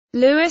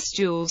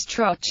Louis-Jules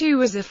Trochu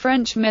was a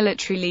French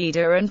military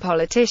leader and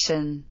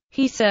politician.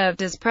 He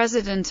served as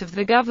president of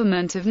the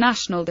Government of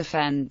National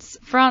Defense,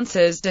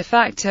 France's de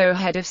facto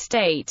head of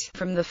state,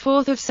 from the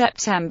 4th of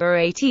September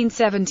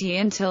 1870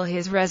 until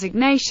his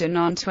resignation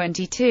on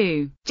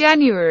 22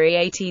 January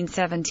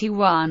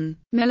 1871.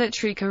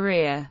 Military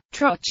career.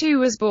 Trochu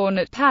was born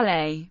at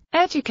Palais.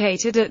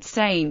 Educated at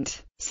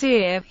St.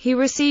 Cyr, he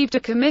received a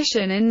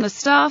commission in the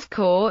Staff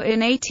Corps in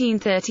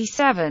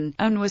 1837,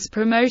 and was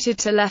promoted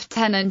to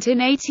lieutenant in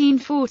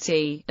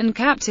 1840, and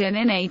captain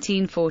in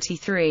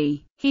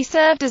 1843. He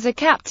served as a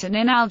captain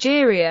in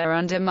Algeria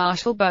under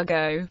Marshal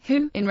Bugeaud,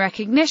 who, in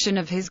recognition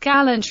of his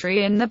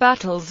gallantry in the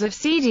battles of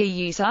Sidi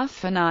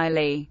Youssef and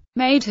Ely,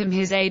 made him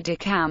his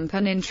aide-de-camp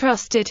and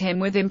entrusted him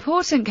with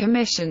important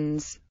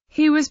commissions.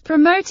 He was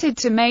promoted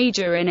to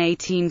major in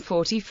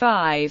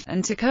 1845,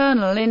 and to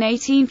colonel in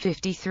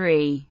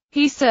 1853.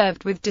 He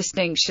served with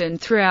distinction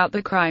throughout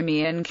the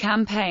Crimean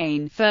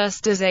campaign,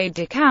 first as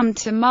aide-de-camp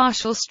to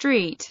Marshal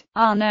Street,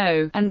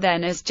 Arnaud, and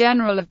then as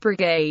general of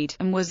brigade,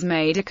 and was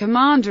made a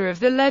commander of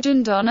the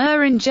Légion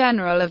d'honneur and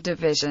general of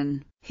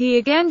division. He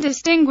again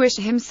distinguished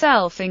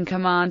himself in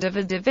command of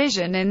a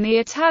division in the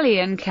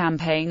Italian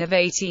campaign of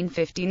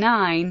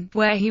 1859,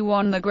 where he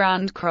won the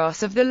Grand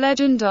Cross of the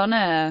Légion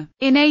d'honneur.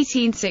 In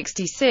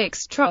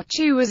 1866,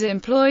 Trochu was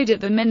employed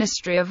at the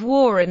Ministry of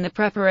War in the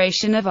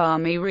preparation of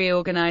army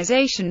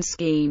reorganization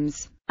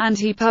schemes, and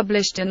he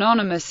published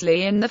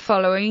anonymously in the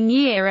following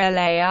year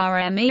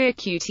L'Armée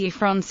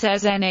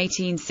française in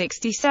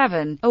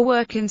 1867, a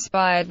work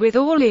inspired with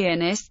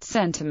Orleanist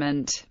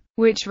sentiment,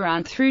 which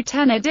ran through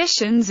 10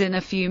 editions in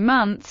a few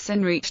months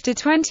and reached a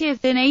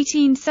 20th in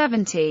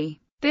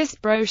 1870. This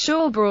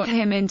brochure brought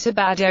him into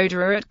bad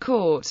odor at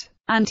court,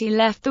 and he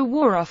left the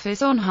War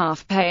Office on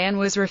half-pay and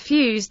was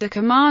refused a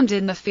command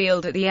in the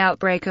field at the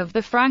outbreak of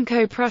the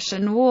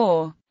Franco-Prussian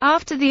War.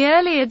 After the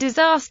earlier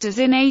disasters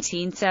in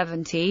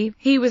 1870,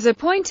 he was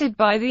appointed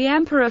by the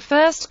Emperor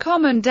first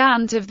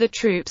commandant of the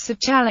troops of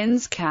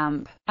Chalons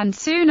camp, and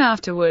soon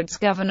afterwards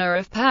governor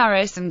of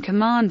Paris and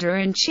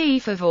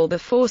commander-in-chief of all the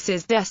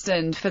forces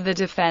destined for the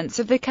defense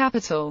of the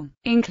capital,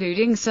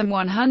 including some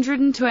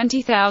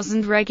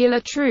 120,000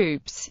 regular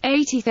troops,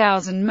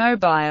 80,000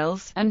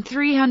 mobiles, and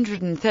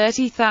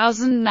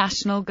 330,000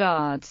 National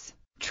Guards.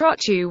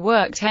 Trochu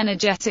worked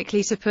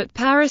energetically to put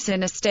Paris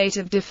in a state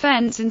of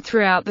defense, and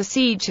throughout the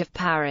siege of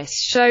Paris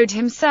showed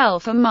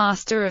himself a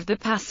master of the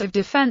passive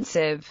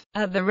defensive.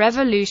 At the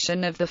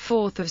revolution of the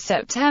 4th of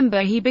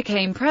September he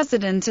became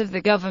president of the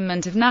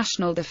Government of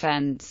National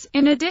Defense,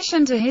 in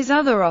addition to his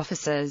other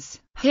officers.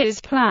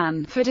 His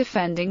plan for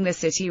defending the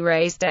city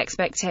raised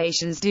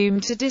expectations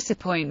doomed to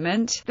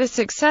disappointment. The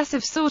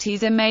successive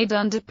sorties made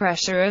under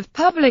pressure of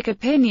public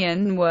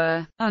opinion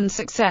were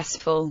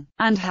unsuccessful,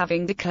 and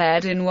having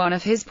declared in one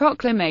of his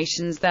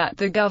proclamations that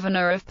the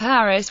governor of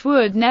Paris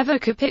would never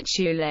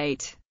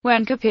capitulate,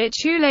 when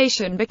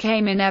capitulation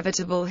became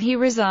inevitable, he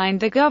resigned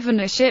the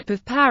governorship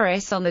of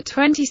Paris on the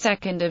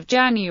 22nd of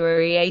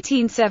January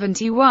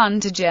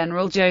 1871 to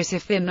General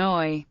Joseph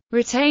Vinoy,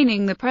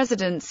 retaining the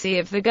presidency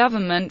of the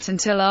government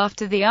until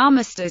after the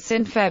armistice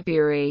in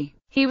February.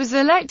 He was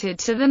elected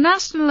to the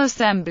National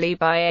Assembly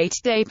by 8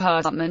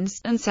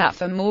 departments, and sat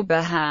for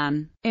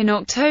Morbihan. In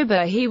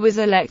October he was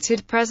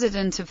elected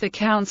President of the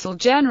Council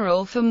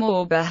General for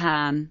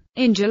Morbihan.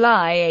 In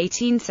July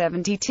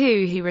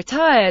 1872 he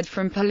retired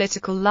from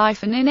political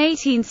life, and in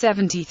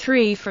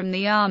 1873 from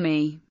the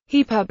army.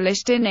 He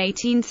published in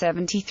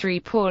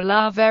 1873 Pour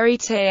la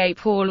vérité et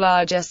pour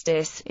la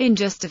justice, in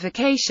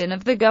justification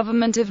of the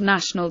Government of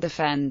National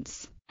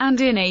Defense, and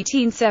in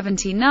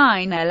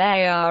 1879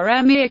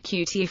 L'Armée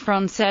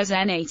française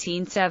in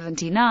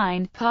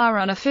 1879, Par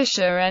un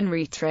officier en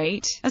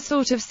retraite, a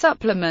sort of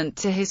supplement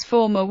to his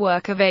former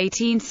work of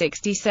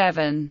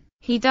 1867.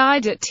 He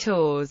died at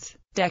Tours.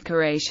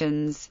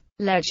 Decorations.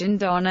 Légion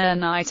d'honneur,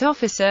 Knight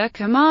Officer,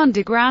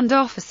 Commander Grand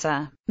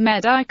Officer,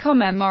 Médaille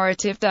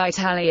commémorative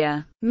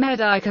d'Italia,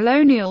 Médaille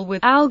colonial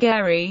with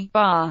Algérie,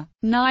 Bar,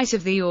 Knight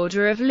of the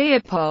Order of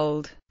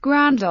Leopold,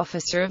 Grand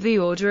Officer of the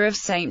Order of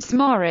Saints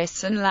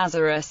Maurice and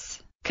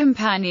Lazarus,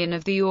 Companion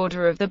of the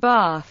Order of the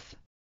Bath.